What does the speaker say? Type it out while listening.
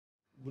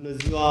Bună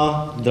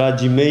ziua,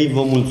 dragii mei,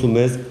 vă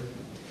mulțumesc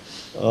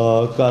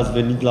că ați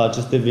venit la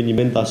acest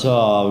eveniment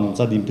așa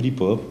anunțat din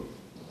pripă.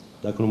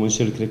 Dacă nu mă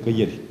înșel, cred că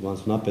ieri v-am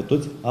sunat pe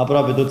toți.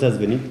 Aproape toți ați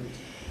venit.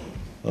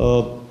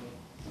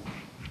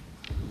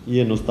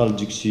 E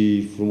nostalgic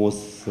și frumos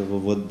să vă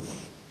văd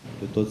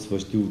pe toți, vă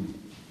știu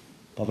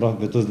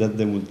aproape pe toți de atât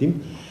de mult timp.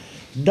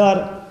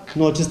 Dar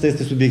nu acesta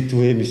este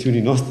subiectul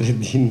emisiunii noastre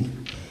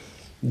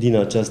din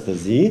această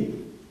zi.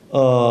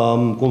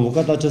 Am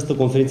convocat această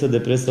conferință de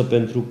presă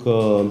pentru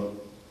că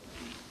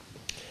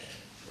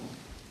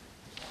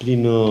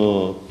prin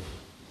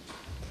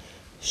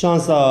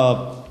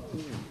șansa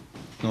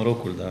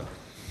norocul, da,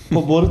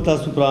 coborât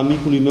asupra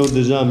micului meu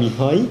deja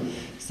Mihai,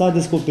 s-a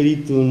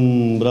descoperit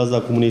în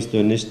braza comunei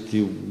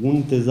Stoenești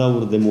un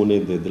tezaur de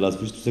monede de la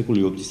sfârșitul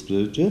secolului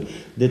XVIII.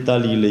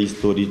 Detaliile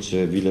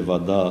istorice vi le va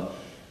da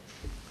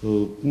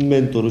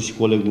mentorul și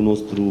colegul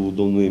nostru,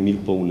 domnul Emil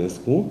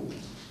Păunescu.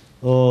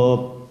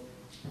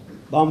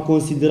 Am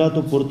considerat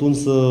oportun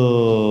să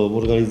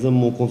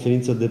organizăm o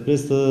conferință de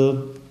presă,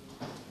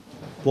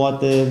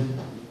 poate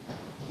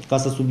ca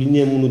să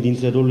subliniem unul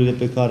dintre rolurile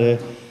pe care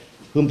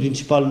în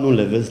principal nu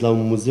le vezi la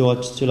un muzeu,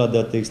 acela de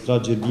a te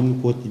extrage din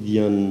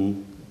cotidian,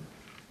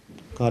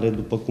 care,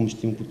 după cum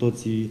știm cu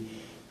toții,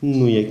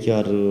 nu e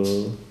chiar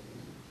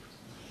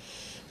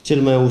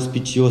cel mai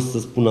auspicios, să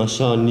spun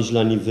așa, nici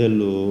la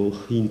nivel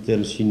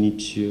intern și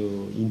nici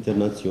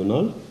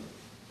internațional.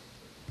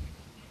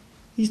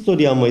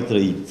 Istoria a mai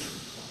trăit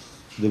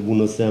de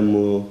bună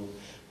seamă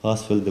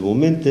astfel de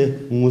momente.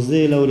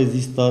 Muzeele au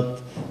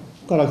rezistat,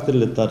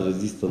 caracterele tari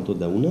rezistă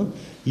întotdeauna.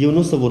 Eu nu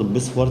o să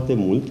vorbesc foarte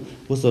mult,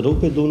 o să rog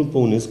pe domnul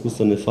Păunescu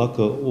să ne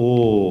facă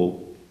o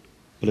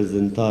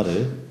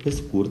prezentare, pe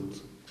scurt,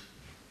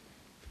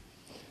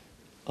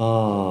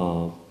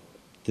 a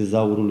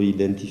tezaurului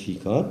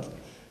identificat,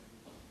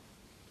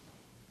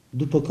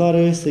 după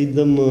care să-i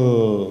dăm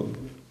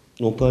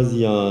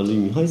ocazia lui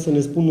Mihai să ne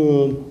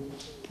spună,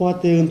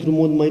 poate într-un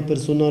mod mai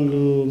personal,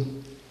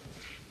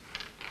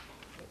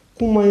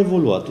 cum a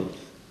evoluat tot.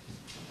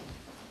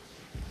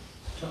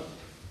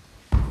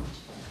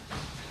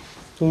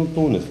 Domnul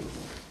Păunescu.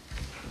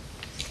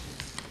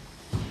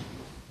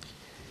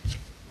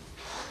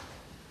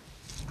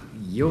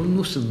 Eu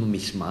nu sunt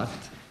numismat,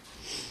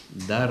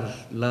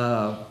 dar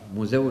la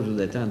Muzeul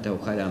Județean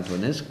Teohari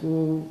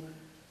Antonescu,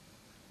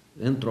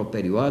 într-o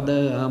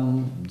perioadă,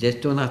 am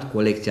gestionat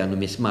colecția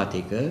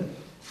numismatică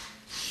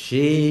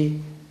și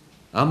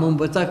am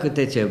învățat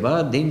câte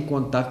ceva din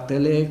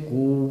contactele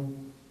cu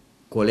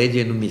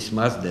colegii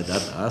numismați, de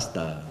data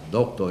asta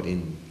doctori în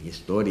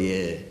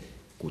istorie,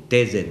 cu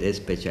teze de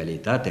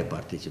specialitate,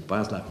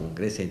 participanți la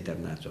congrese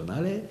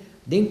internaționale,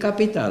 din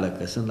capitală,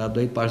 că sunt la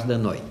 2 pași de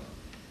noi.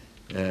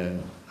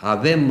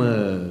 Avem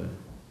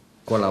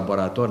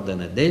colaboratori de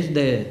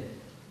nădejde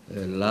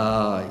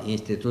la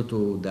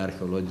Institutul de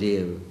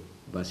Arheologie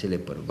Vasile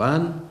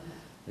Pârvan,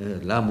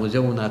 la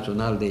Muzeul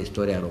Național de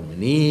Istoria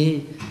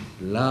României,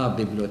 la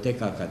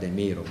Biblioteca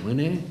Academiei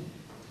Române,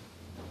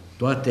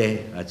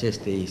 toate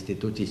aceste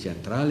instituții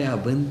centrale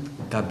având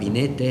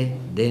cabinete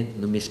de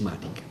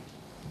numismatică.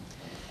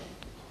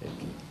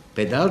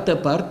 Pe de altă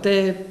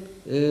parte,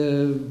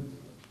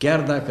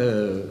 chiar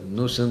dacă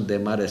nu sunt de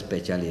mare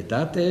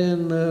specialitate,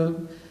 în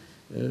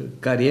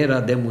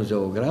cariera de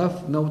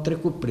muzeograf mi-au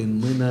trecut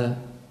prin mână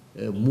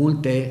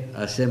multe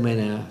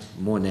asemenea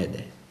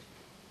monede.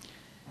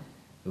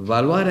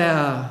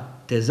 Valoarea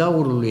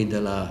tezaurului de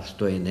la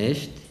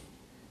Stoenesti,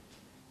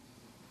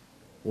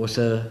 o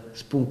să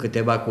spun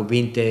câteva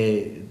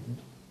cuvinte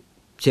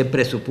ce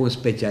presupun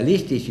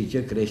specialiștii și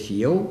ce cred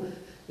și eu,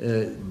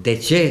 de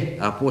ce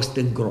a fost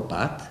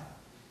îngropat,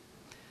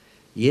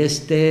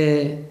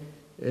 este,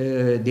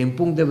 din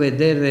punct de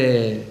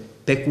vedere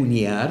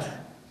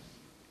pecuniar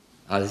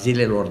al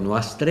zilelor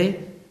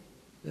noastre,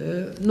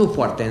 nu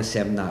foarte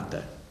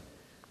însemnată.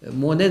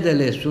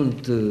 Monedele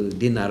sunt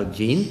din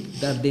argint,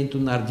 dar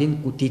dintr-un argint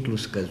cu titlu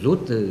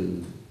scăzut,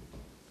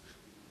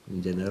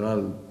 în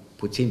general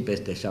puțin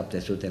peste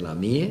 700 la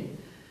 1000,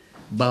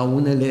 ba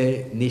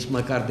unele nici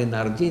măcar din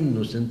argint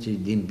nu sunt, ci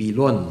din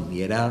bilon.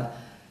 Era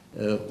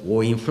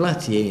o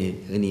inflație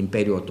în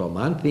Imperiul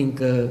Otoman,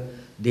 fiindcă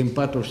din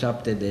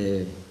 47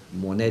 de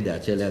monede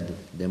acelea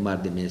de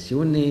mari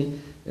dimensiuni,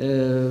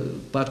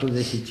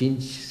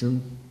 45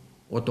 sunt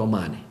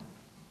otomane.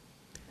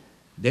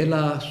 De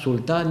la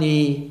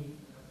sultanii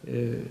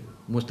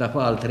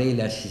Mustafa al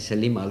III-lea și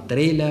Selim al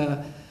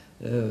III-lea,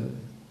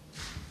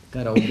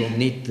 care au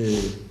domnit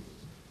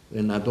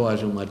în a doua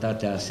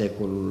jumătate a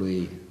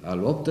secolului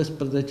al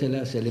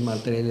XVIII-lea, Selim al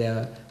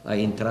III-lea a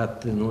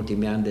intrat în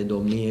ultimii ani de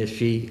domnie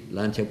și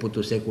la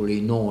începutul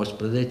secolului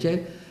XIX,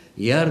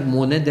 iar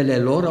monedele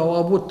lor au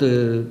avut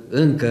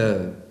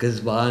încă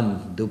câțiva ani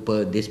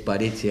după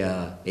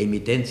dispariția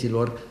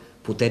emitenților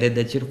putere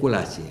de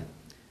circulație.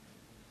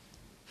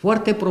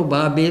 Foarte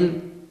probabil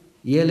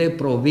ele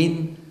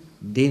provin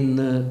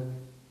din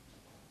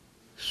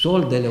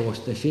soldele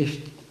ostășești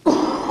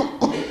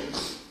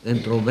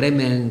într-o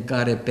vreme în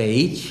care pe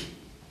aici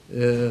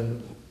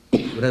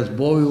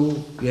războiul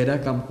era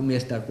cam cum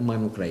este acum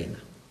în Ucraina.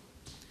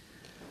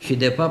 și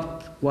de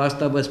fapt cu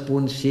asta vă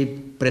spun și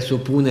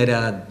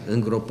presupunerea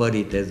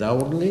îngropării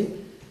tezaurului.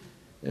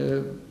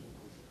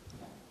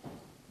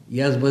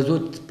 I-ați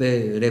văzut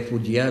pe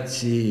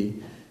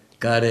refugiații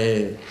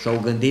care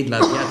s-au gândit la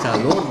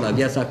viața lor, la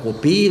viața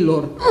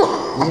copiilor,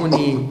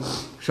 unii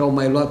și-au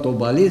mai luat o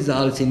valiză,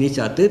 alții nici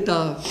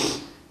atâta,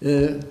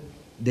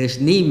 deci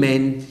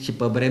nimeni, și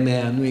pe vremea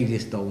aia nu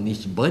existau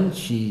nici bănci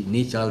și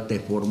nici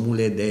alte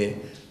formule de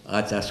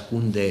a-ți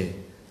ascunde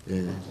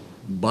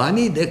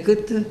banii,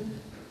 decât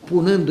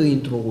punându-i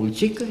într-o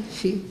ulcică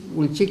și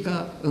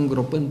ulcica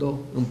îngropând-o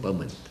în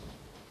pământ.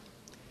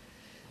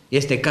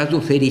 Este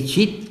cazul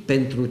fericit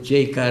pentru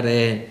cei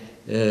care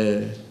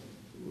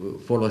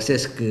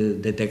folosesc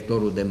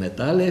detectorul de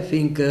metale,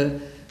 fiindcă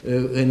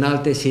în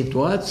alte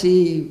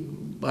situații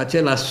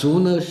acela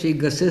sună și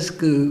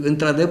găsesc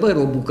într-adevăr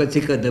o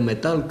bucățică de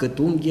metal cât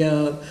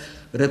unghia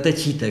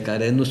rătăcită,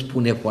 care nu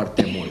spune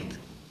foarte mult.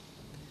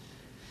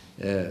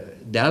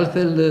 De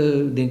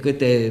altfel, din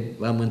câte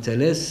am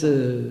înțeles,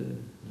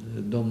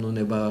 domnul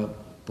ne va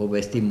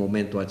povesti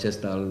momentul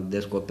acesta al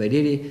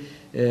descoperirii,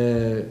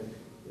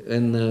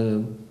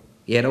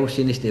 erau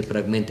și niște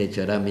fragmente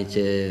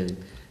ceramice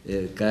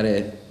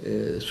care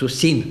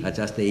susțin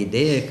această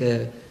idee că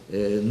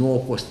nu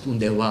au fost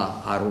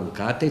undeva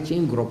aruncate, ci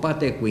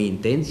îngropate cu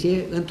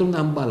intenție într-un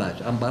ambalaj.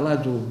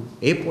 Ambalajul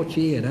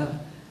epocii era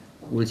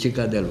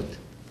ulcica de lut.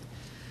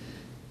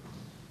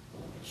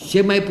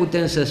 Ce mai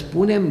putem să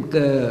spunem?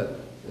 Că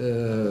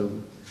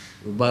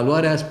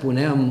valoarea,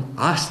 spuneam,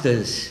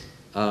 astăzi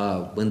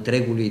a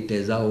întregului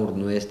tezaur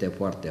nu este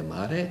foarte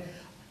mare.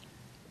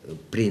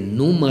 Prin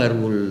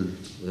numărul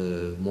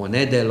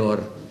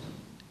monedelor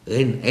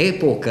în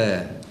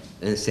epocă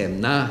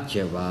însemna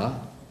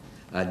ceva,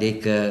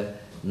 adică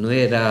nu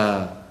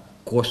era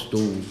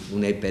costul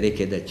unei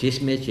pereche de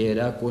cisme, ci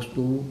era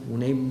costul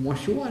unei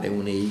moșoare,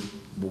 unei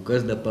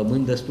bucăți de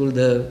pământ destul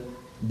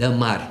de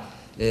mari.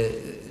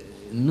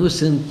 Nu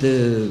sunt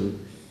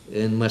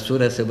în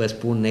măsură să vă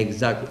spun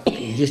exact,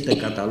 există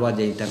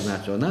cataloage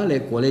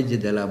internaționale, colegii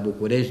de la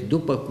București,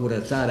 după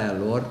curățarea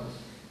lor,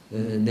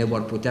 ne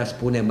vor putea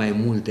spune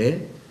mai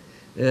multe,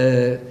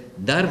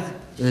 dar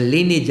în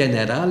linii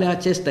generale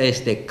acesta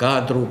este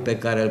cadrul pe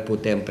care îl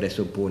putem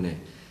presupune.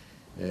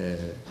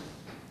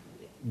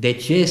 De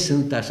ce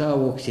sunt așa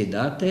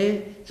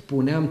oxidate?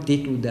 Spuneam,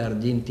 titlul de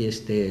argint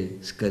este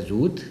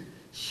scăzut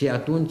și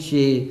atunci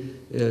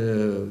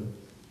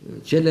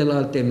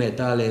celelalte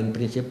metale, în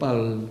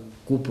principal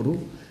cupru,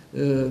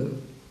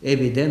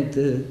 evident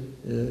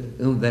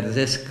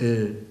înverzesc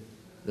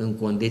în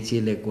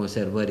condițiile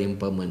conservării în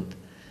pământ.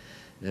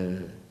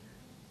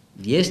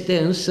 Este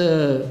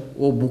însă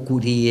o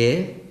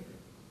bucurie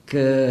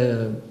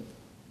că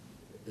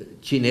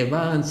cineva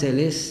a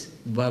înțeles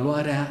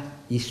valoarea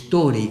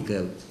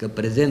istorică, că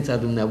prezența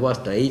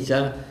dumneavoastră aici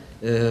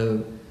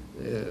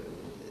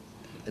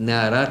ne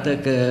arată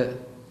că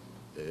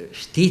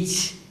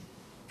știți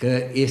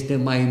că este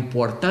mai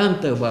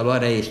importantă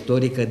valoarea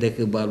istorică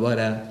decât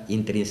valoarea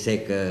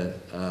intrinsecă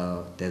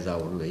a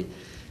tezaurului.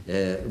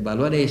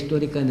 Valoarea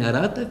istorică ne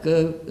arată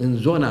că în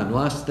zona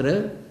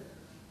noastră,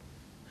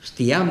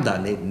 știam,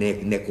 dar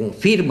ne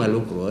confirmă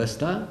lucrul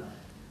ăsta,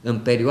 în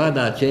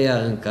perioada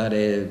aceea în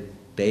care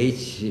pe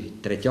aici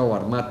treceau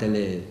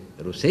armatele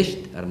rusești,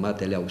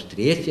 armatele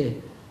austriece,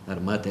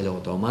 armatele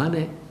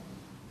otomane,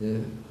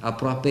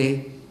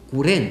 aproape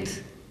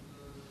curent.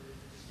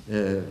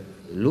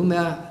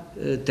 Lumea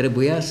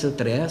trebuia să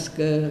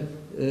trăiască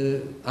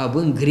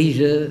având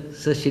grijă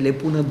să și le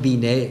pună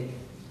bine,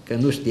 că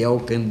nu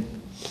știau când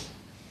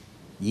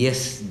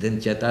ies din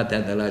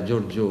cetatea de la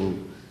Giurgiu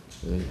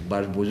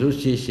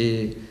Bașbuzucii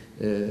și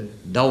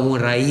dau un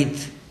raid.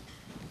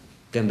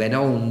 Când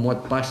veneau în mod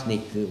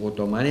pașnic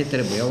otomanii,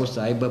 trebuiau să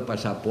aibă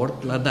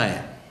pașaport la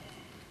Daia.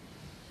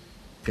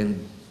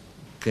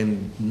 Când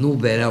nu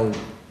veneau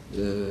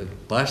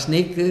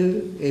pașnic,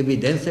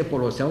 evident se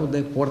foloseau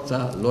de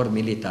forța lor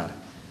militară.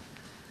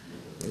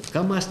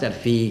 Cam astea ar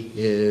fi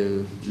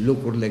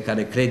lucrurile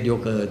care cred eu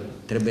că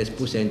trebuie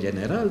spuse în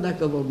general.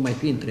 Dacă vor mai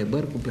fi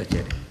întrebări, cu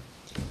plăcere.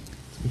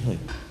 Mihai.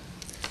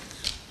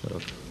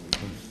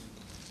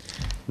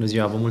 Bună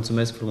ziua, vă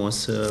mulțumesc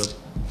frumos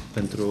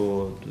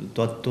pentru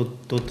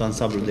tot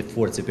ansamblul de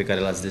forțe pe care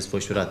l-ați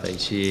desfășurat aici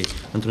și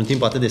într-un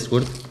timp atât de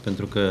scurt,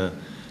 pentru că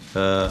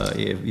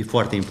e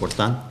foarte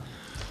important.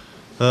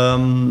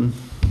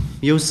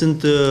 Eu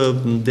sunt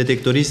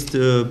detectorist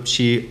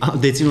și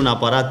dețin un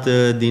aparat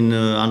din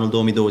anul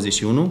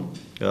 2021,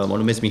 mă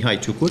numesc Mihai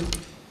Ciucur.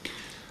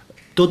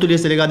 Totul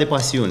este legat de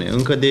pasiune.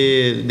 Încă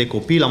de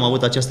copil am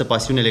avut această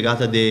pasiune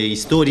legată de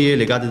istorie,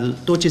 legată de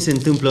tot ce se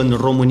întâmplă în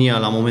România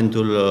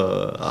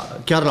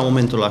chiar la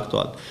momentul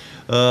actual.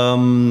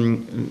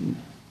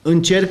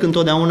 Încerc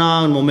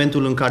întotdeauna, în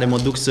momentul în care mă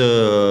duc să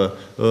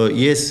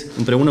ies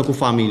împreună cu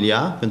familia,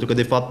 pentru că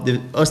de fapt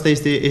ăsta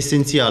este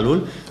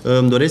esențialul,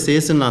 îmi doresc să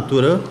ies în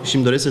natură și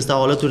îmi doresc să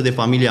stau alături de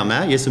familia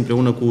mea, ies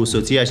împreună cu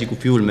soția și cu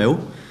fiul meu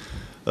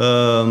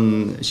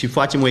și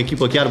facem o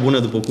echipă chiar bună,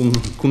 după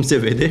cum se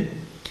vede.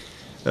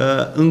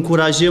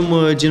 încurajăm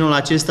genul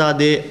acesta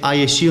de a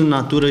ieși în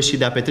natură și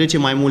de a petrece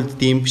mai mult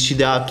timp și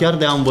chiar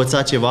de a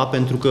învăța ceva,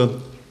 pentru că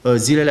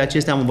zilele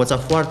acestea am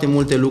învățat foarte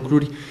multe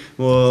lucruri,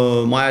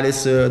 mai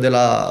ales de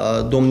la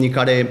domnii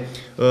care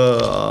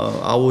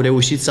au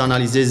reușit să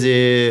analizeze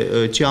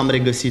ce am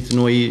regăsit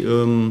noi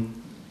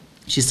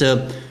și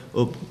să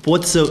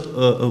pot să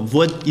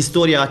văd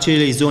istoria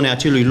acelei zone,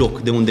 acelui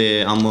loc de unde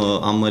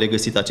am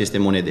regăsit aceste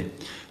monede.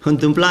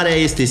 Întâmplarea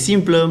este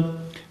simplă.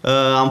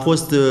 Am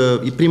fost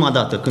prima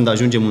dată când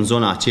ajungem în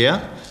zona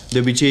aceea, de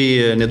obicei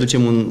ne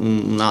ducem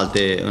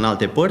în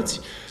alte părți.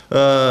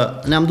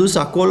 Ne-am dus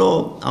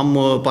acolo,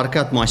 am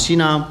parcat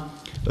mașina,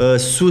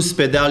 sus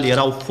pe deal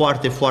erau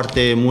foarte,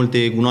 foarte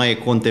multe gunoaie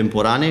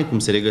contemporane, cum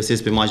se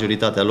regăsesc pe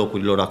majoritatea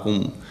locurilor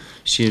acum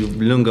și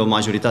lângă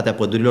majoritatea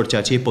pădurilor,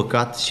 ceea ce e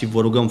păcat și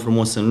vă rugăm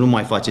frumos să nu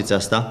mai faceți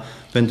asta,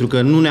 pentru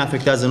că nu ne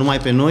afectează numai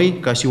pe noi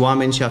ca și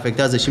oameni, și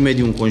afectează și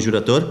mediul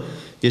înconjurător.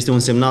 Este un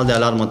semnal de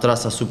alarmă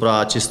tras asupra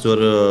acestor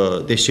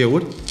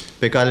deșeuri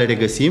pe care le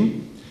regăsim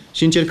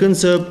și încercând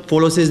să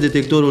folosesc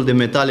detectorul de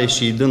metale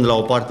și dând la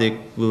o parte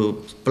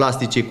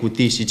plastice,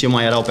 cutii și ce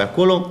mai erau pe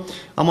acolo,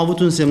 am avut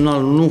un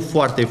semnal nu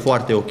foarte,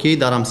 foarte ok,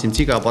 dar am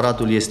simțit că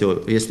aparatul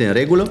este în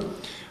regulă.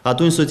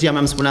 Atunci soția mea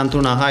îmi spunea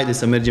într-una: haide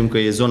să mergem că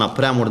e zona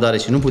prea murdară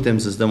și nu putem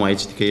să stăm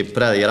aici,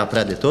 că era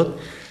prea de tot.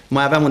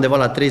 Mai aveam undeva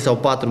la 3 sau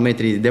 4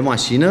 metri de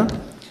mașină,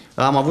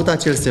 am avut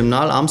acel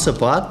semnal, am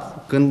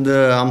săpat. Când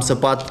am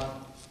săpat,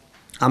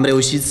 am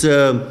reușit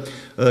să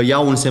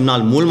iau un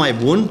semnal mult mai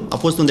bun. A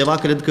fost undeva,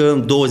 cred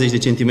că 20 de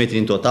centimetri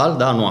în total,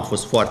 da? Nu a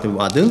fost foarte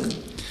adânc.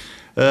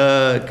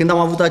 Când am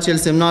avut acel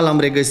semnal, am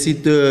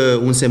regăsit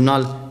un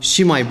semnal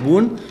și mai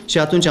bun și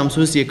atunci am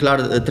spus, e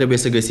clar, trebuie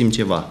să găsim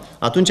ceva.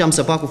 Atunci am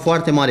săpat cu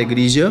foarte mare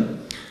grijă.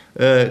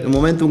 În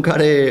momentul în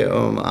care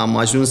am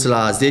ajuns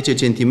la 10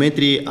 cm,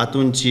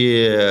 atunci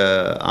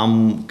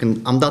când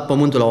am dat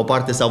pământul la o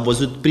parte, s-au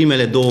văzut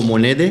primele două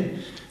monede.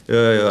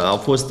 Au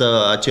fost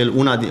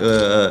una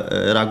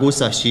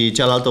Ragusa și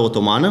cealaltă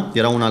otomană,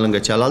 era una lângă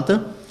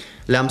cealaltă.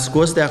 Le-am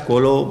scos de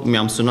acolo,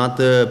 mi-am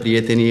sunat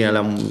prietenii,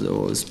 le-am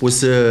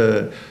spus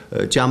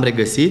ce am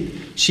regăsit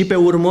și pe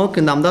urmă,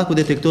 când am dat cu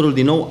detectorul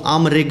din nou,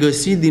 am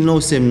regăsit din nou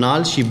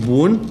semnal și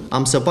bun,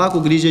 am săpat cu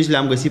grijă și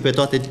le-am găsit pe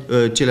toate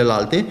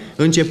celelalte,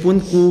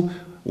 începând cu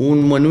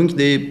un mănunchi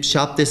de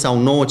 7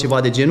 sau 9,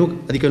 ceva de genul,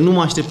 adică nu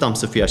mă așteptam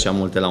să fie așa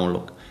multe la un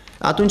loc.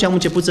 Atunci am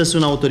început să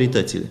sun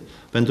autoritățile,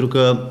 pentru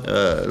că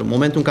în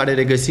momentul în care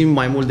regăsim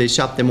mai mult de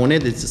 7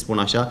 monede, să spun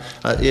așa,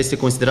 este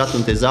considerat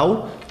un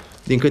tezaur,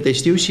 din câte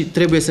știu, și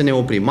trebuie să ne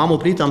oprim. M-am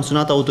oprit, am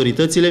sunat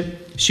autoritățile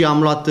și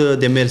am luat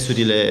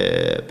demersurile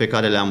pe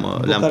care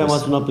le-am pus. Care m-a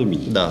sunat pe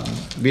mine. Da,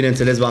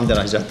 bineînțeles v-am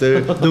deranjat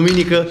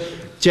duminică,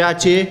 ceea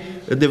ce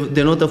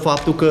denotă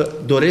faptul că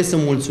doresc să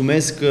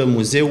mulțumesc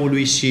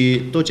muzeului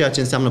și tot ceea ce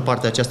înseamnă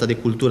partea aceasta de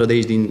cultură de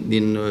aici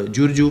din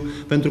Giurgiu,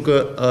 pentru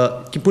că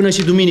până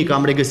și duminică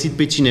am regăsit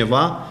pe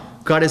cineva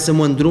care să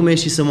mă îndrume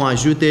și să mă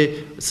ajute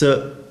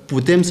să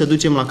putem să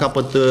ducem la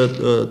capăt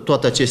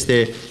toate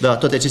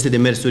aceste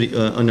demersuri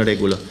în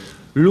regulă.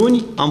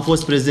 Luni am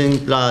fost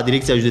prezent la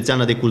Direcția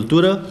Județeană de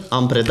Cultură,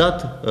 am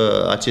predat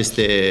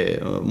aceste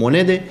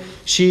monede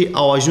și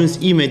au ajuns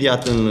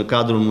imediat în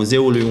cadrul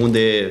muzeului,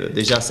 unde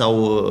deja s-au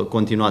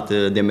continuat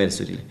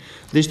demersurile.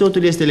 Deci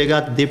totul este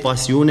legat de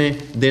pasiune,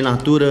 de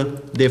natură,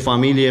 de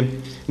familie.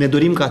 Ne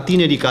dorim ca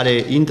tinerii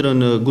care intră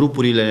în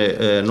grupurile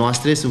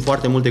noastre, sunt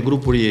foarte multe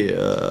grupuri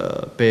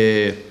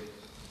pe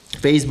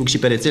Facebook și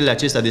pe rețelele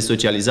acestea de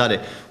socializare,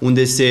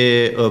 unde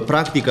se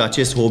practică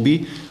acest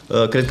hobby,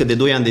 cred că de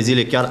 2 ani de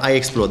zile chiar a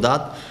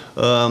explodat.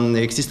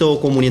 Există o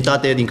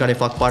comunitate din care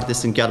fac parte,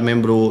 sunt chiar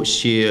membru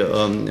și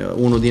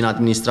unul din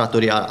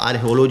administratorii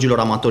arheologilor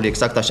amatori,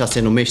 exact așa se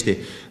numește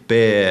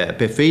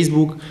pe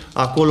Facebook.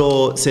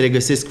 Acolo se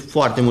regăsesc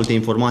foarte multe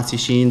informații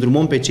și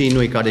îndrumăm pe cei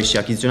noi care își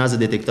achiziționează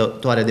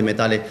detectoare de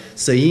metale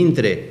să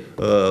intre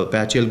pe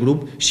acel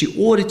grup și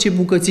orice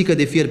bucățică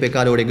de fier pe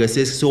care o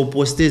regăsesc să o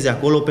posteze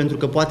acolo, pentru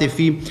că poate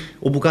fi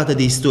o bucată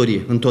de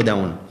istorie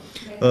întotdeauna.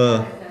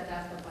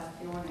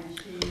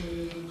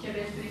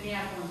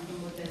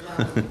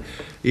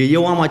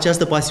 Eu am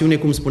această pasiune,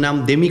 cum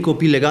spuneam, de mic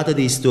copil legată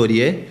de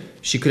istorie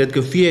și cred că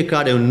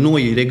fiecare în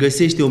noi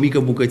regăsește o mică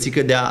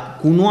bucățică de a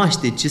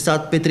cunoaște ce s-a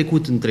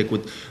petrecut în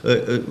trecut,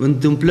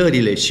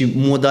 întâmplările și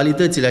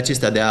modalitățile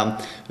acestea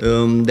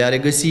de a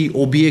regăsi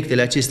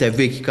obiectele acestea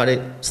vechi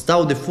care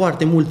stau de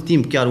foarte mult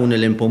timp, chiar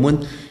unele în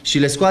pământ, și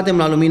le scoatem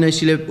la lumină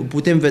și le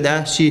putem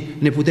vedea și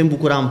ne putem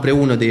bucura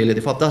împreună de ele. De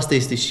fapt, asta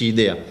este și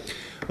ideea.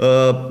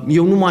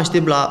 Eu nu mă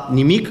aștept la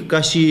nimic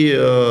ca și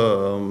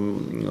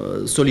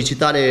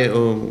solicitare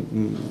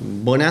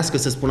bănească,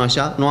 să spun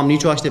așa. Nu am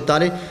nicio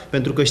așteptare,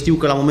 pentru că știu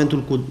că la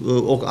momentul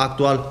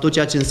actual tot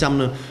ceea ce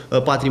înseamnă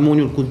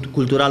patrimoniul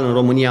cultural în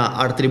România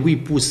ar trebui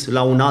pus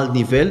la un alt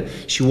nivel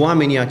și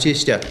oamenii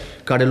aceștia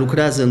care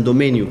lucrează în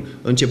domeniu,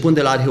 începând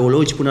de la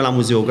arheologi până la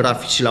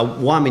muzeografi și la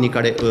oamenii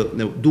care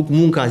duc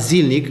munca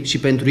zilnic și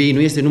pentru ei nu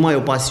este numai o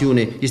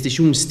pasiune, este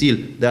și un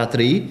stil de a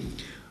trăi,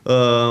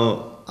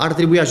 ar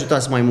trebui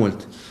ajutați mai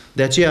mult.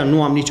 De aceea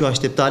nu am nicio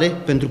așteptare,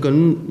 pentru că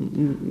nu...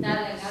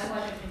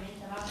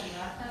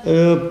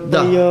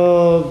 Da.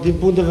 Din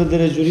punct de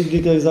vedere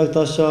juridic, exact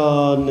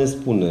așa ne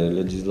spune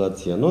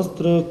legislația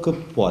noastră că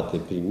poate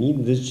primi.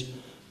 Deci,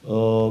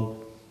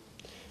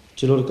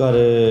 celor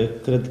care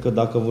cred că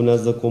dacă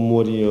vânează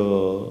comori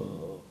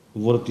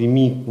vor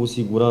primi cu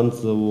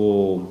siguranță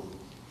o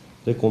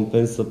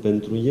recompensă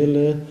pentru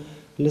ele,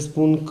 le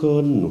spun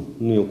că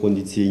nu e o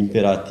condiție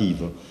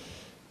imperativă.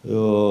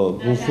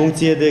 În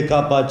funcție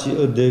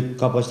de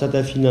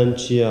capacitatea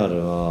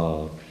financiară a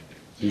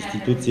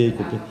instituției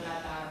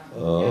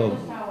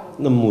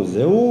în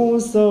muzeu,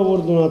 însă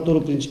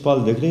ordonatorul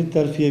principal de credite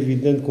ar fi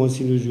evident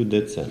Consiliul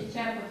Județean.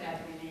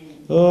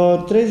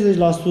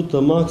 30%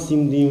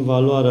 maxim din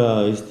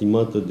valoarea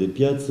estimată de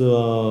piață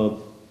a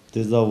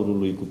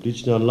tezaurului cu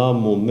pricina la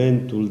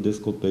momentul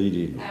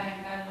descoperirii.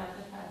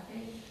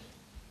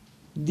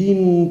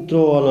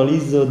 Dintr-o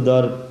analiză,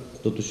 dar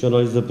totuși o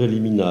analiză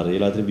preliminară.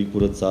 Ele ar trebui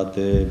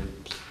curățate,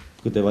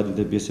 câteva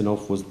dintre piese n-au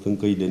fost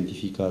încă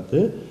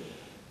identificate.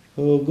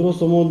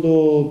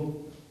 Grosomodo,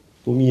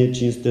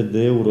 1500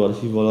 de euro ar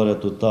fi valoarea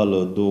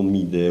totală,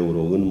 2000 de euro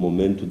în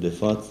momentul de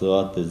față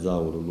a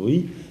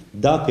tezaurului.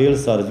 Dacă el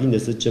s-ar vinde,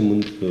 să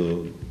zicem,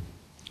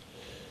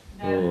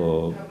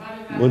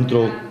 într-o...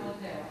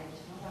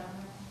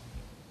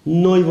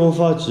 Noi vom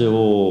face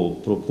o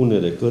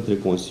propunere către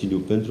Consiliu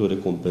pentru o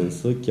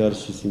recompensă, chiar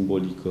și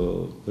simbolică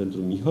pentru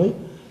Mihai, în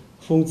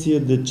funcție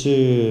de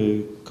ce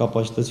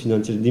capacități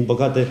financiare. Din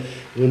păcate,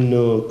 în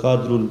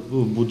cadrul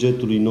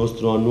bugetului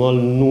nostru anual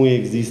nu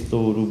există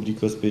o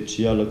rubrică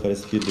specială care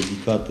să fie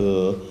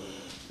dedicată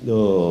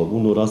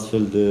unor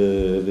astfel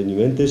de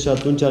evenimente și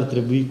atunci ar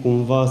trebui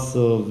cumva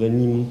să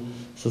venim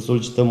să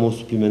solicităm o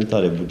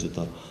suplimentare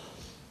bugetară.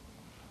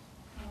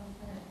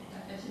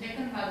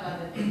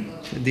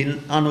 Din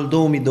anul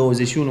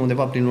 2021,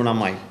 undeva prin luna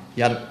mai.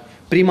 Iar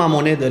prima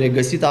monedă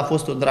regăsită a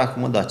fost o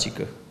drachmă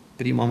dacică.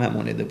 Prima mea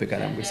monedă pe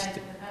care am găsit-o.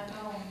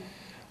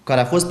 Care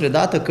a fost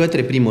predată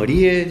către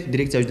primărie,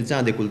 Direcția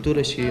Județeană de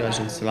Cultură și a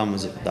ajuns la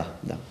muzeu.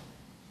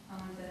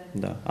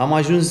 Da. Am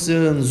ajuns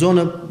în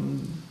zonă,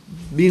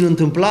 din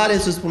întâmplare,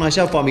 să spun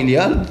așa,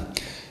 familial.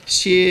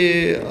 Și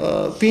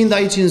fiind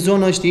aici în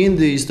zonă, știind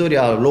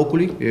istoria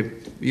locului,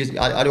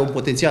 are un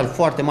potențial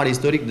foarte mare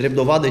istoric, drept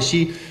dovadă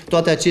și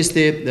toate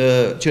aceste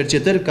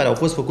cercetări care au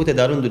fost făcute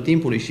de-a rândul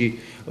timpului și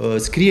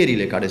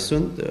scrierile care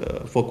sunt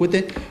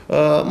făcute,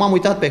 m-am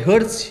uitat pe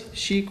hărți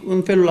și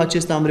în felul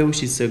acesta am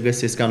reușit să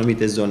găsesc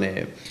anumite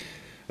zone.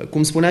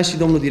 Cum spunea și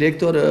domnul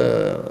director,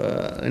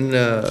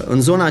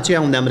 în zona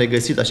aceea unde am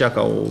regăsit, așa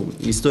ca o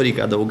istoric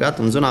adăugat,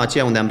 în zona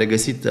aceea unde am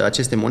regăsit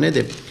aceste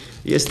monede,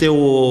 este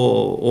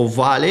o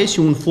vale și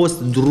un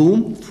fost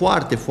drum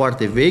foarte,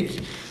 foarte vechi,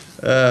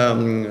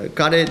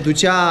 care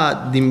ducea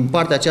din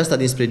partea aceasta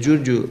dinspre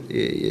Giurgiu,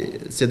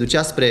 se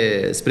ducea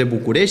spre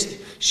București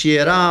și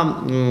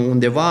era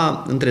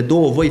undeva între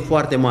două văi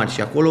foarte mari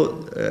și acolo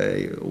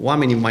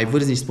oamenii mai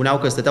vârstnici spuneau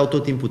că stăteau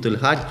tot timpul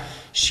tâlhari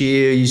și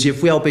îi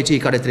jefuiau pe cei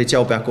care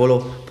treceau pe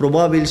acolo,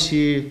 probabil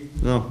și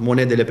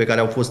monedele pe care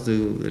au fost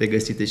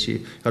regăsite și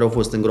care au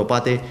fost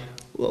îngropate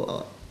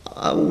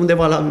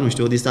undeva la, nu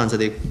știu, o distanță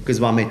de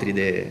câțiva metri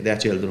de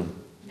acel drum.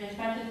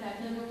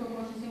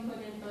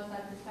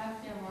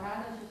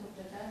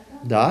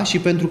 Da, și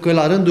pentru că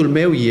la rândul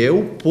meu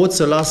eu pot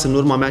să las în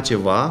urma mea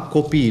ceva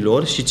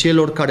copiilor și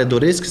celor care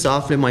doresc să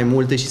afle mai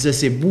multe și să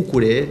se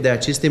bucure de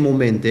aceste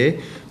momente,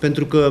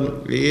 pentru că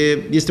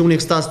este un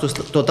extaz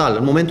total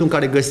în momentul în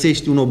care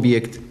găsești un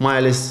obiect, mai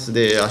ales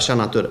de așa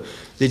natură.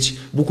 Deci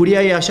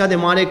bucuria e așa de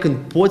mare când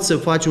poți să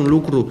faci un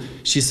lucru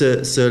și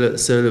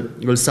să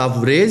îl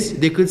savurezi,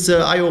 decât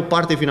să ai o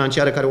parte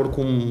financiară care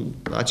oricum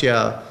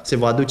aceea se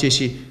va duce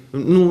și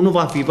nu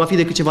va fi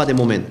decât ceva de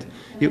moment.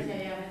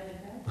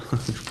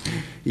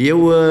 Eu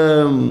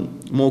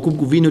mă ocup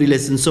cu vinurile,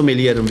 sunt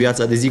sommelier în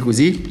viața de zi cu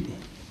zi.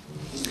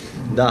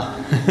 Da.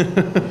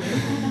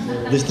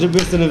 Deci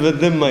trebuie să ne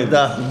vedem mai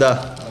des.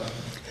 Da.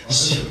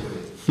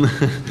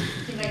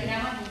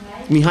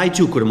 Mihai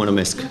Ciucur mă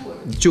numesc.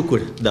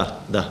 Ciucur,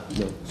 da.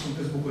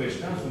 Sunteți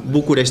bucureștean?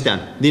 Bucureștean.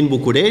 Din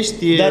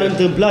București. Dar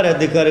întâmplarea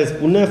de care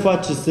spunea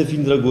face să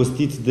fim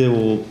drăgostiți de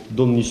o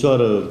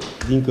domnișoară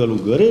din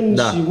Călugăreni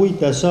și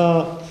uite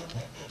așa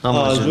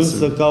a ajuns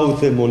să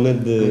caute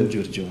monede în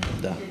Giurgiu,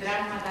 da.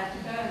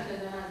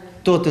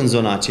 Tot în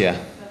zona aceea,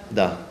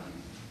 da.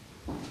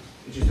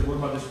 Deci este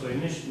vorba de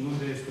Stoenesti, nu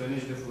de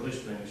Stoenesti de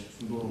Florești Stoenesti.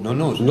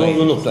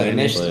 Nu,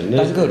 Stoenesti,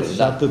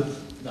 și atât.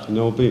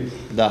 Ne oprim.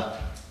 Da.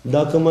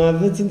 Dacă mai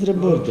aveți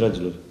întrebări,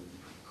 dragilor.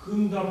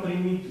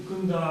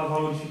 Când a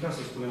valorificat,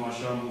 să spunem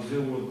așa,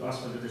 muzeul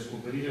astfel de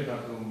descoperire,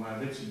 dacă mai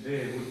aveți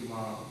idee,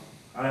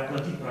 a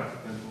plătit practic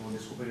pentru o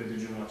descoperire de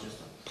genul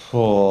acesta?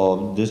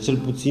 Deci cel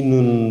puțin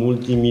în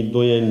ultimii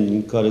 2 ani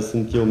în care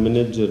sunt eu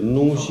manager,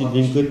 nu, și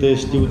din câte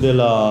știu de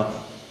la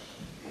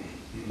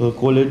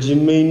colegii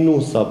mei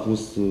nu s-a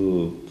pus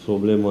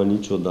problema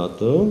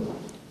niciodată.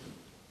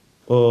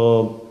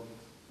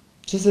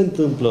 Ce se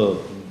întâmplă?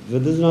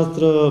 Vedeți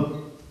dumneavoastră,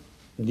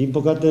 din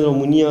păcate în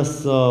România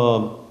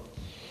s-a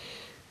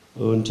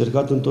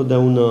încercat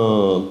întotdeauna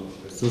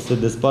să se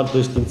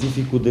despartă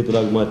științificul de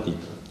pragmatic.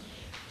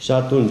 Și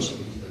atunci,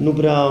 nu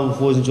prea au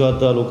fost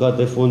niciodată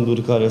alocate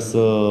fonduri care să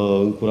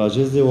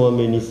încurajeze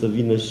oamenii să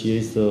vină și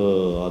ei să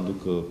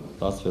aducă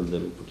astfel de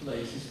lucruri. Da,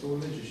 există o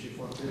lege și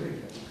foarte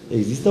veche.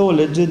 Există o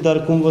lege,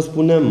 dar cum vă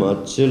spuneam,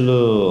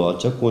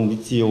 acea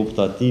condiție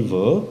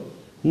optativă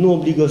nu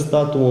obligă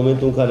statul în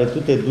momentul în care tu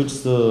te duci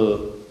să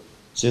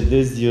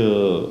cedezi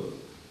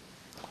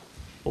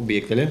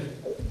Obiectele.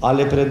 a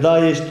le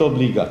preda, ești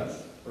obligat.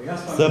 Păi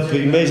asta Să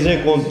primești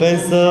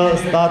recompensă,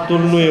 statul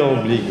nu e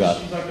obligat.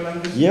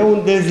 E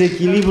un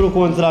dezechilibru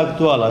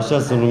contractual, așa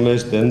se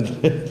numește.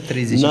 Între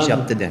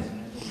 37 de ani.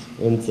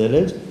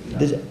 Înțelegi?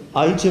 Deci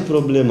aici e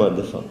problema,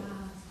 de fapt.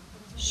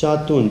 Și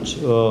atunci,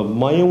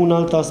 mai e un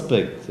alt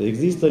aspect.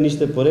 Există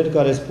niște păreri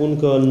care spun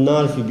că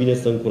n-ar fi bine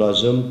să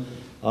încurajăm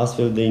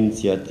astfel de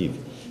inițiative.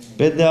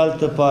 Pe de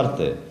altă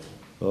parte,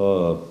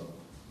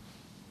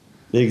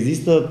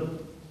 există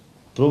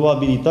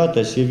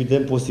probabilitatea și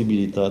evident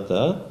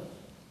posibilitatea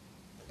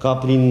ca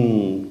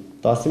prin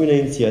asemenea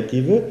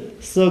inițiative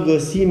să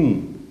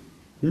găsim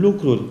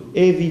lucruri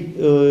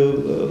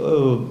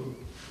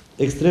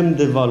extrem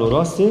de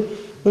valoroase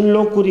în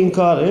locuri în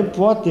care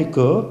poate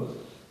că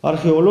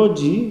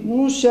arheologii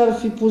nu și-ar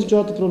fi pus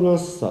niciodată problema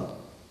să sară.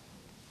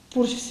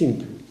 Pur și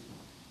simplu.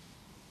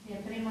 E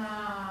prima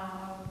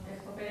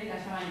descoperire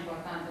așa mai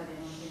importantă din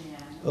ultimii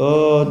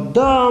ani.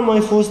 Da, a mai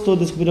fost o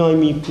descoperire mai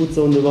micuță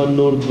undeva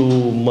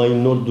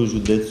în nordul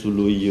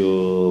județului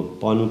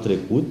anul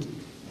trecut.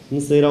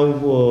 Însă erau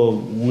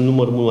un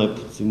număr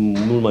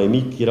mult mai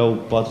mic, erau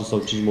 4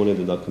 sau 5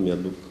 monede, dacă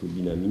mi-aduc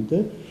bine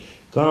aminte.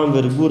 Ca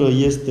învergură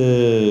este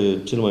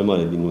cel mai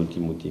mare din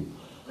ultimul timp.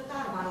 Cât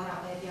are valoarea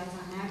pe piața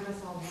neagră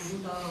sau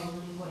vândută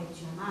unui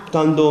colecționar?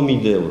 Cam 2000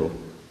 de euro.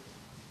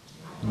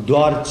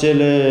 Doar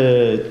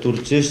cele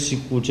turcești și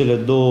cu cele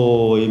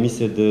 2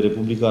 emise de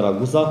Republica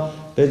Ragusa,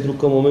 pentru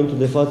că în momentul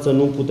de față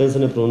nu putem să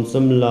ne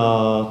pronunțăm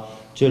la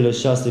cele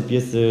 6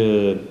 piese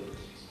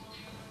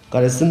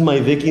care sunt mai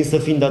vechi, însă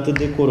fiind atât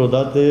de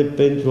corodate,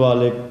 pentru a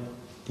le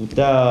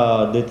putea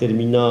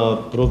determina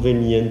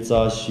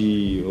proveniența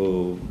și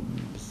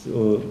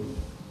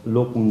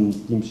locul,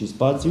 timp și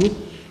spațiu,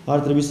 ar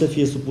trebui să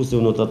fie supuse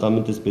unor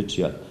tratamente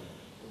speciale,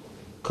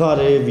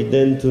 care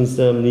evident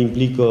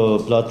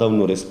implică plata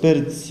unor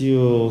experți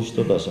și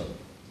tot așa.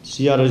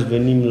 Și iarăși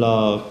venim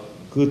la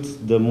cât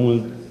de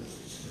mult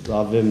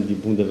avem din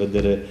punct de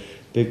vedere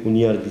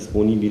pecuniar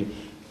disponibil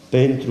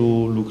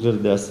pentru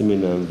lucrări de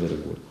asemenea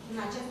învergură. În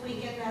acest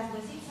weekend le-ați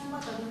găsit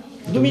sâmbătă,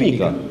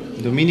 duminică?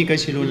 Duminică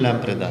și luni le-am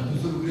predat.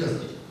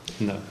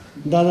 Da.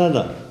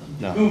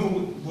 Da. Cum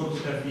vor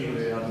putea fi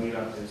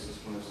admirate, să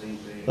spunem, să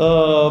intre?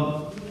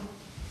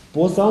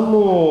 Pot să am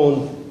o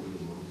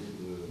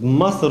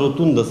masă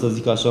rotundă, să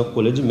zic așa, cu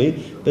colegii mei,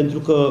 pentru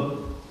că,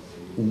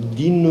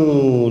 din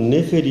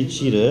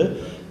nefericire,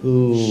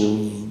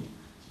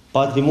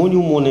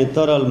 patrimoniul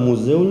monetar al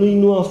muzeului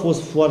nu a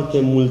fost foarte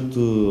mult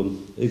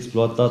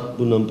exploatat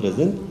până în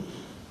prezent.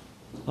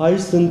 Aici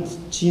sunt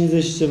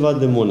 50 și ceva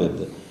de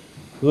monede.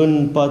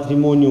 În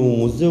patrimoniul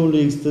muzeului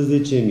există 10.000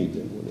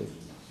 de monede,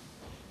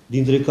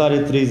 dintre care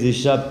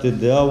 37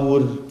 de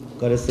aur,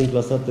 care sunt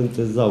clasate în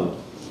tezaur.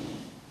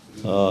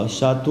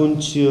 Și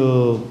atunci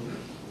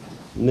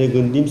ne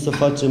gândim să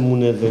facem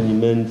un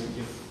eveniment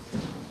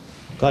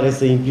care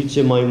să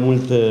implice mai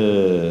multe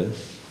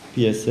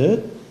piese,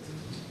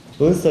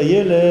 însă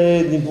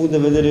ele, din punct de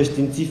vedere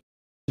științific,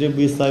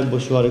 trebuie să aibă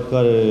și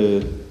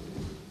oarecare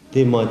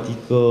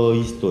tematică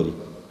istorică.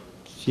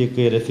 Fie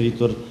că e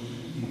referitor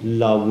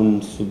la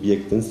un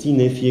subiect în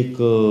sine, fie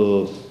că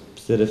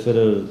se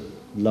referă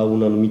la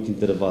un anumit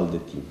interval de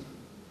timp.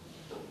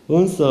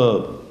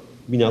 Însă,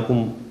 bine,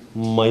 acum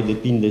mai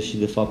depinde și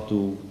de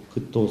faptul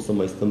cât o să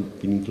mai stăm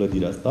prin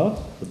clădirea asta,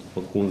 că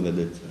după cum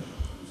vedeți,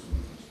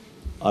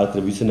 ar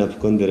trebui să ne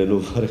apucăm de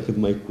renovare cât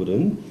mai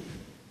curând.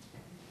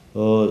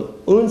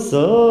 Însă,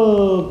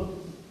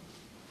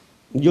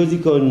 eu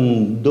zic că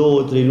în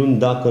 2-3 luni,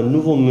 dacă nu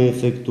vom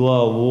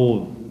efectua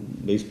o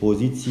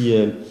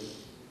expoziție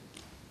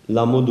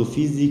la modul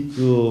fizic,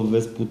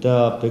 veți putea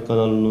pe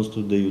canalul nostru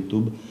de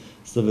YouTube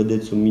să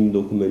vedeți un mini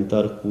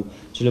documentar cu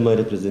cele mai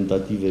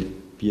reprezentative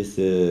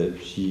piese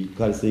și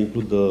care să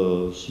includă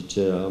și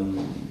ce am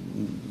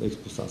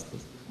expus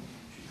astăzi.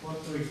 Și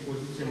poate o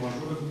expoziție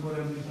majoră după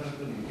reabilitarea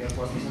clădirii. Chiar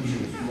poate să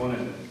și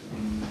monede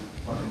în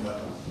partea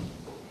data.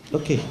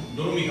 Ok.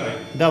 Domnul Mihai.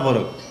 Da, vă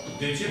rog.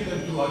 De ce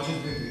pentru acest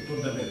detector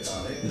de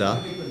metale? Da.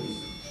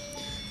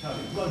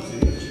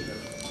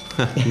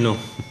 Nu.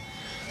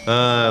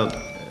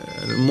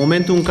 În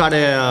momentul în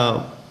care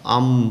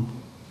am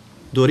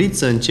dorit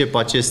să încep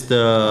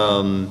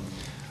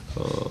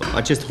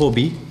acest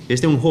hobby,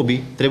 este un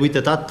hobby, trebuie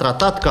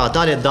tratat ca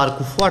atare, dar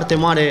cu foarte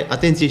mare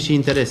atenție și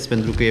interes,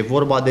 pentru că e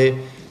vorba de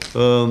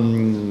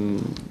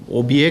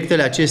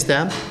obiectele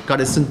acestea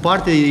care sunt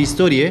parte de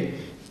istorie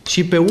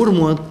și pe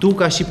urmă tu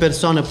ca și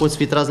persoană poți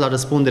fi tras la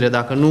răspundere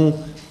dacă nu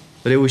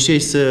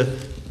reușești să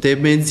te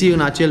menții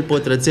în acel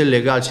pătrățel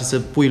legal și să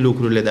pui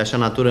lucrurile de așa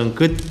natură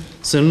încât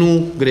să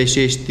nu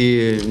greșești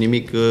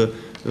nimic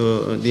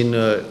din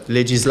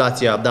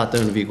legislația dată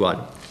în vigoare.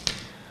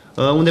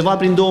 Undeva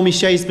prin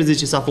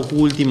 2016 s-a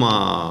făcut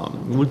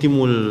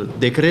ultimul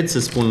decret, să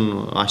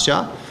spun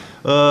așa,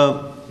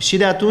 și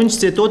de atunci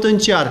se tot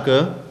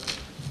încearcă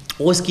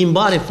o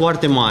schimbare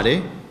foarte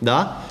mare,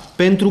 da?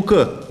 Pentru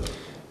că,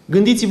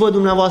 gândiți-vă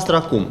dumneavoastră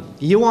acum,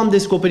 eu am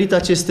descoperit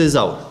acest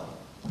tezaur.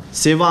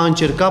 Se va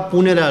încerca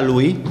punerea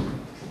lui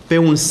pe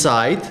un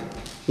site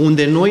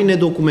unde noi ne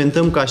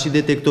documentăm ca și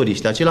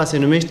detectoriști. Acela se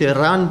numește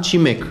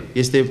RAN-CIMEC.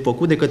 Este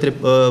făcut de către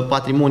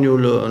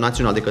Patrimoniul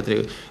Național, de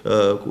către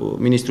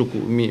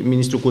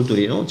Ministrul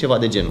Culturii, nu? Ceva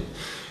de genul.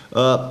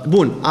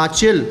 Bun,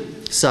 acel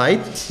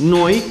site,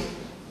 noi,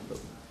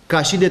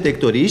 ca și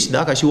detectoriști,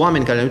 da, ca și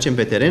oameni care ne ducem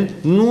pe teren,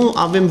 nu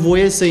avem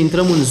voie să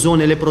intrăm în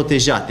zonele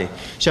protejate.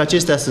 Și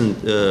acestea sunt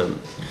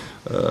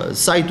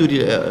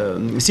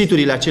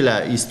siturile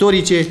acelea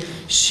istorice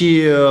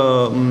și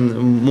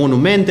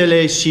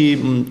monumentele și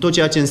tot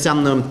ceea ce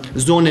înseamnă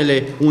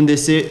zonele unde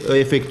se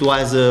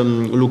efectuează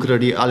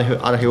lucrări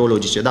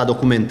arheologice, da,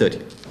 documentări.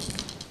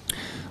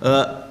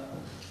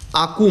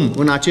 Acum,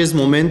 în acest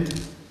moment,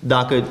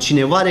 dacă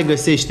cineva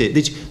regăsește,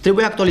 deci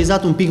trebuie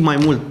actualizat un pic mai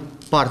mult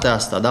partea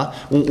asta, da?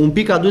 Un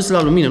pic adus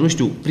la lumină, nu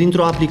știu,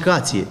 printr-o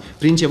aplicație,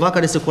 prin ceva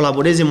care să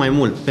colaboreze mai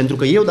mult. Pentru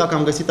că eu, dacă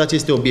am găsit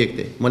aceste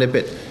obiecte, mă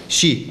repet,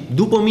 și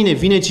după mine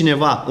vine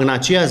cineva în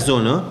aceea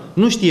zonă,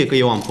 nu știe că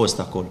eu am fost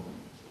acolo.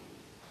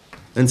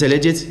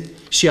 Înțelegeți?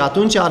 Și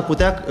atunci ar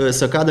putea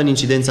să cadă în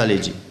incidența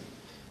legii.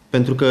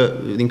 Pentru că,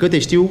 din câte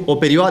știu, o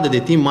perioadă de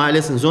timp, mai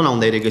ales în zona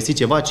unde ai regăsit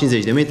ceva,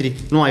 50 de metri,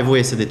 nu ai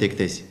voie să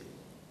detectezi.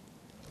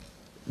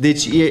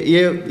 Deci,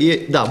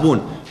 da,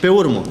 bun. Pe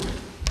urmă,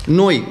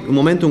 noi, în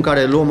momentul în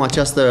care luăm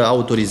această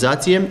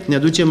autorizație, ne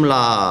ducem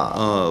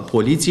la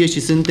poliție și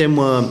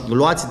suntem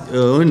luați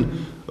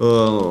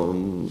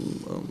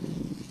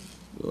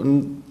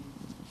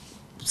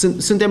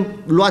suntem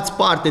luați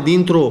parte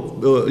dintr-o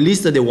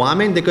listă de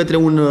oameni de către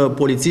un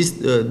polițist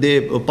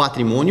de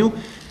patrimoniu,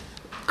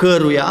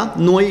 căruia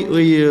noi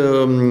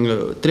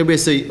trebuie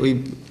să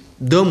îi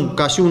dăm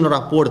ca și un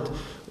raport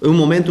în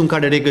momentul în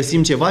care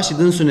regăsim ceva și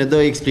dânsul ne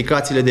dă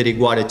explicațiile de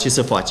rigoare ce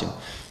să facem.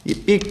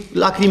 E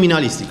la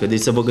criminalistică, deci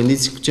să vă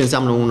gândiți ce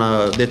înseamnă un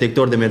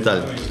detector de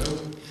metale.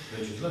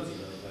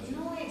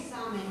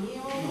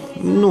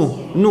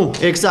 Nu,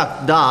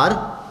 exact. Dar,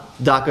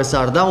 dacă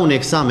s-ar da un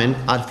examen,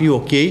 ar fi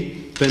ok,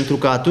 pentru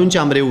că atunci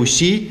am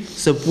reușit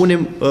să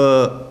punem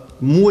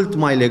mult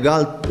mai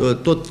legal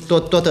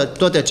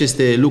toate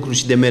aceste lucruri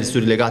și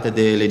demersuri legate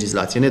de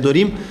legislație. Ne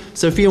dorim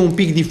să fie un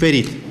pic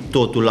diferit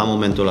totul la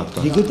momentul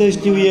actual. Din câte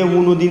știu eu,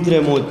 unul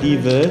dintre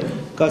motive,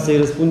 ca să-i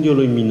răspund eu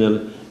lui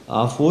Minel,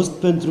 a fost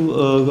pentru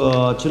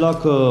acela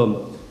că,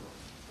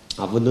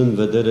 având în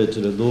vedere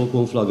cele două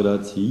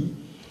conflagrații,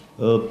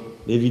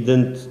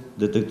 evident,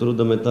 detectorul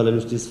de metale nu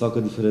știe să facă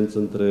diferență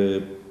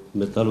între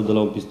metalul de la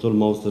un pistol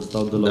Mauser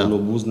sau de la un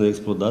obuz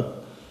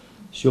neexplodat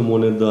și o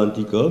monedă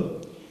antică.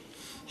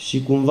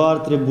 Și cumva ar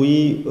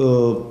trebui,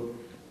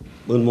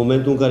 în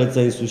momentul în care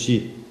ți-ai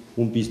însușit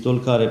un pistol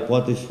care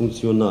poate fi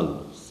funcțional,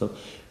 să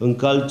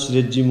încalci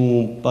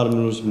regimul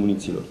armelor și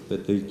munițiilor pe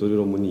teritoriul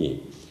României.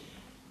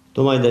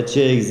 Tocmai de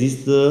aceea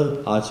există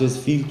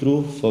acest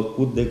filtru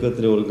făcut de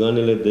către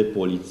organele de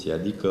poliție.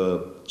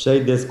 Adică ce ai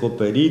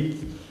descoperit,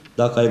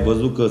 dacă ai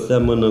văzut că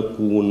seamănă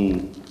cu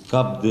un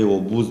cap de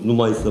obuz, nu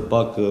mai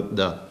săpa că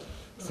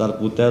s-ar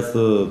putea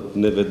să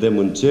ne vedem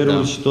în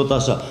cerul și tot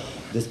așa.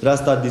 Despre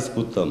asta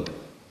discutăm.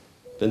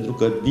 Pentru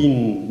că,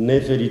 din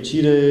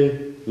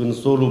nefericire, în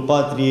solul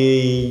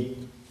patriei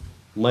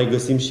mai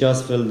găsim și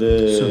astfel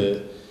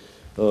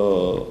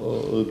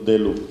de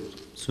lucruri.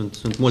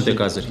 Sunt multe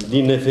cazuri.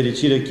 Din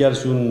nefericire, chiar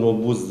și un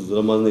obuz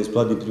rămas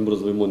neexplodat din primul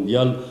război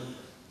mondial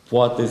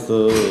poate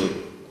să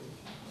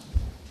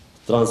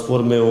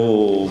transforme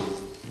o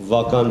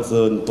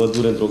vacanță în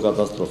pădure într-o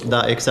catastrofă.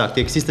 Da, exact.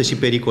 Există și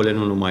pericole,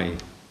 nu numai...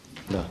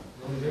 Da.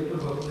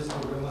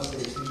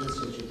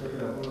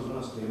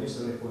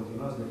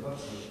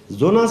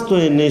 Zona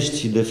Stoenesti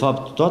și, de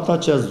fapt, toată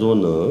acea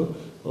zonă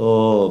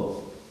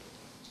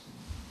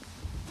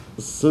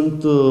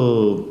sunt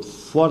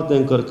foarte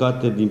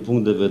încărcate din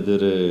punct de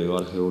vedere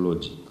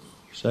arheologic.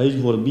 Și aici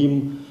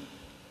vorbim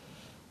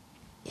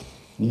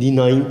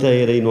dinaintea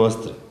erei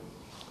noastre.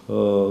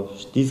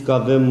 Știți că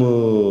avem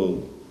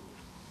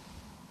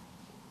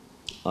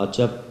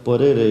acea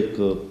părere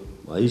că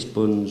aici,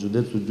 în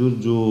județul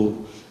Giurgiu,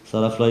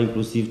 s-ar afla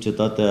inclusiv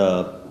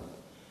cetatea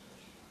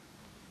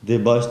de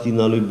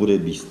baștina lui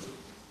Burebist.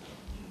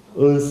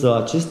 Însă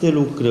aceste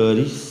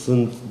lucrări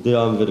sunt de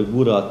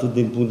anvergură atât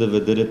din punct de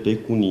vedere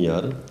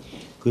pecuniar,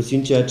 cât și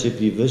în ceea ce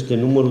privește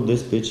numărul de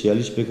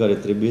specialiști pe care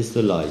trebuie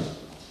să-l ai.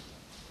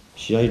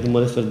 Și aici nu mă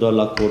refer doar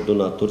la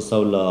coordonatori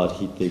sau la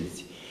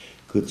arhitecți,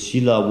 cât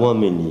și la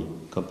oamenii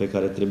pe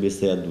care trebuie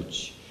să-i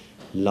aduci,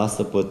 la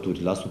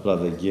săpături, la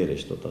supraveghere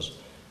și tot așa.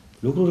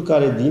 Lucruri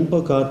care, din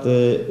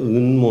păcate,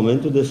 în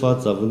momentul de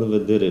față, având în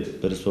vedere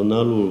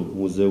personalul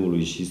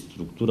muzeului și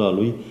structura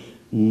lui,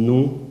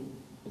 nu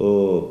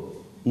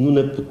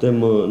ne putem,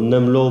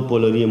 ne-am luat o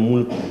pălărie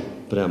mult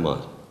prea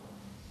mare.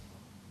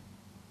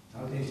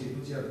 Alte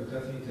instituții ar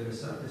putea fi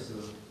interesate să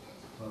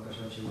facă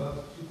așa ceva,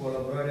 cu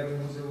colaborarea cu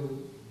muzeul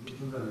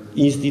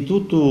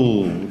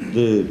Institutul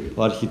de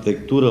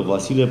Arhitectură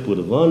Vasile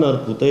Pârvan ar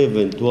putea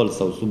eventual,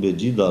 sau sub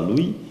egida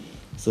lui,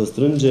 să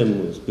strângem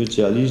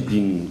specialiști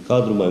din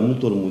cadrul mai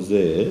multor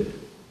muzee,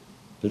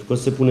 pentru că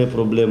se pune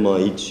problema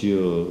aici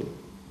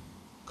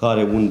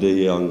care unde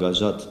e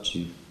angajat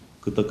și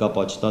câtă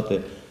capacitate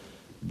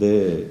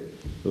de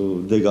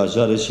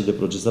degajare și de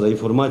procesare a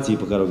informației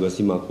pe care o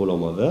găsim acolo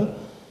am avea.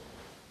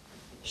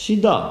 Și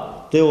da,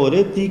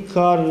 teoretic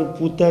ar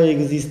putea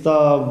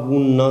exista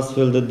un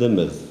astfel de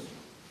demers.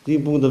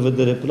 Din punct de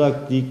vedere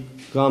practic,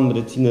 am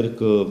rețineri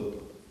că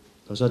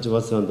așa ceva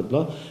se va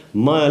întâmpla,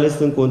 mai ales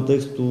în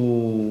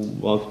contextul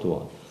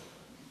actual.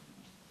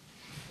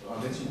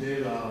 Aveți idee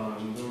la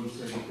nivelul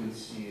țării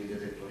câți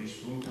detectoriști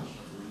sunt?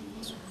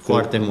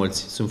 Foarte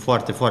mulți. Sunt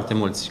foarte, foarte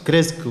mulți.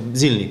 Cresc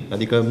zilnic.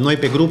 Adică noi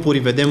pe grupuri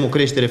vedem o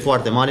creștere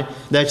foarte mare.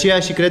 De aceea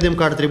și credem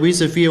că ar trebui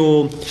să fie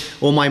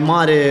o mai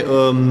mare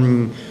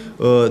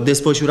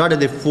desfășurare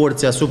de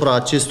forțe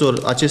asupra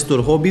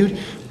acestor hobby-uri,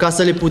 ca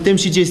să le putem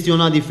și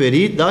gestiona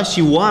diferit, da?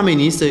 Și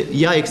oamenii să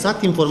ia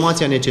exact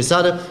informația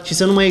necesară și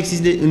să nu mai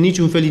existe în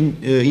niciun fel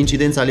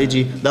incidența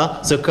legii, da?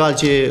 Să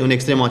calce în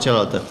extrema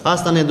cealaltă.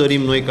 Asta ne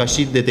dorim noi ca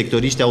și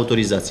detectoriști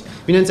autorizați.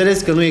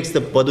 Bineînțeles că nu există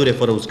pădure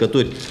fără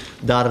uscături,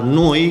 dar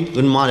noi,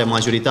 în mare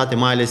majoritate,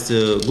 mai ales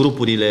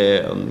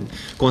grupurile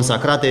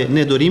consacrate,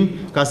 ne dorim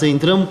ca să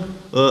intrăm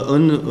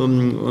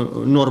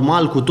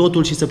normal cu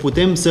totul și să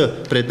putem să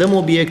predăm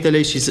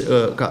obiectele și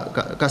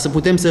ca să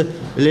putem să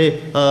le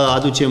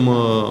aducem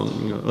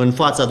în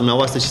fața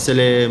dumneavoastră și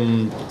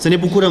să ne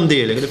bucurăm de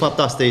ele. Că de fapt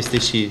asta este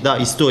și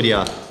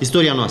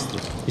istoria noastră,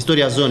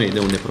 istoria zonei de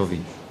unde provin.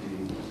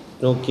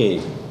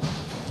 Ok.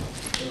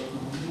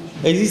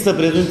 Există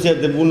prezumția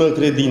de bună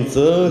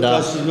credință, da, ca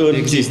și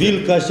în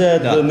civil, ca și aia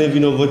de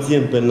nevinovăție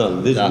în penal.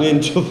 Deci nu e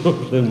nicio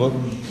problemă.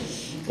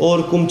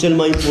 Oricum,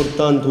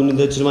 unul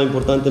dintre cele mai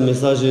importante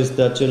mesaje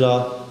este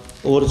acela: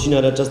 oricine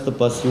are această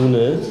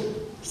pasiune,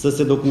 să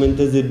se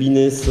documenteze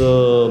bine,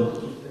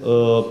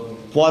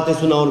 poate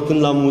suna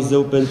oricând la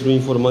muzeu pentru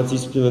informații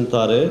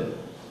suplimentare.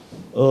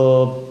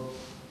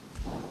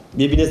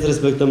 E bine să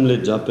respectăm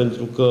legea,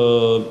 pentru că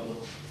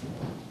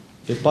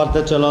pe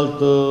partea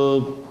cealaltă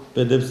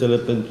pedepsele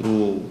pentru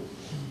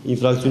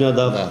infracțiunea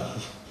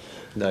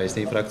Da, este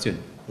infracțiune.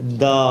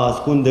 Da,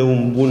 ascunde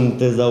un bun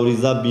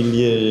tezaurizabil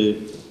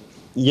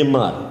e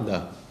mare.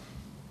 Da.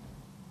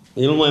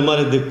 E mult mai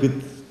mare decât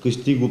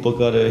câștigul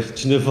pe care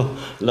cineva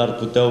l-ar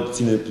putea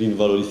obține prin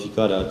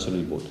valorificarea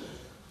acelui bun.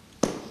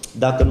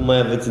 Dacă nu mai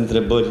aveți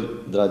întrebări,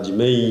 dragii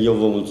mei, eu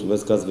vă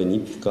mulțumesc că ați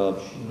venit, ca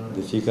de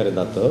fiecare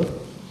dată.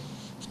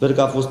 Sper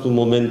că a fost un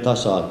moment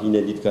așa,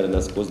 inedit, care ne-a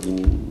scos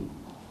din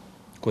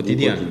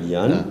cotidian.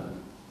 Da.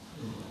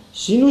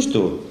 Și nu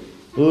știu,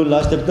 îl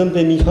așteptăm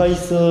pe Mihai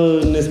să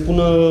ne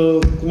spună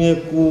cum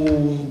e cu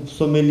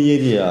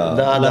somelieria.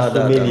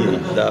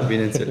 Da,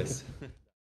 bineînțeles.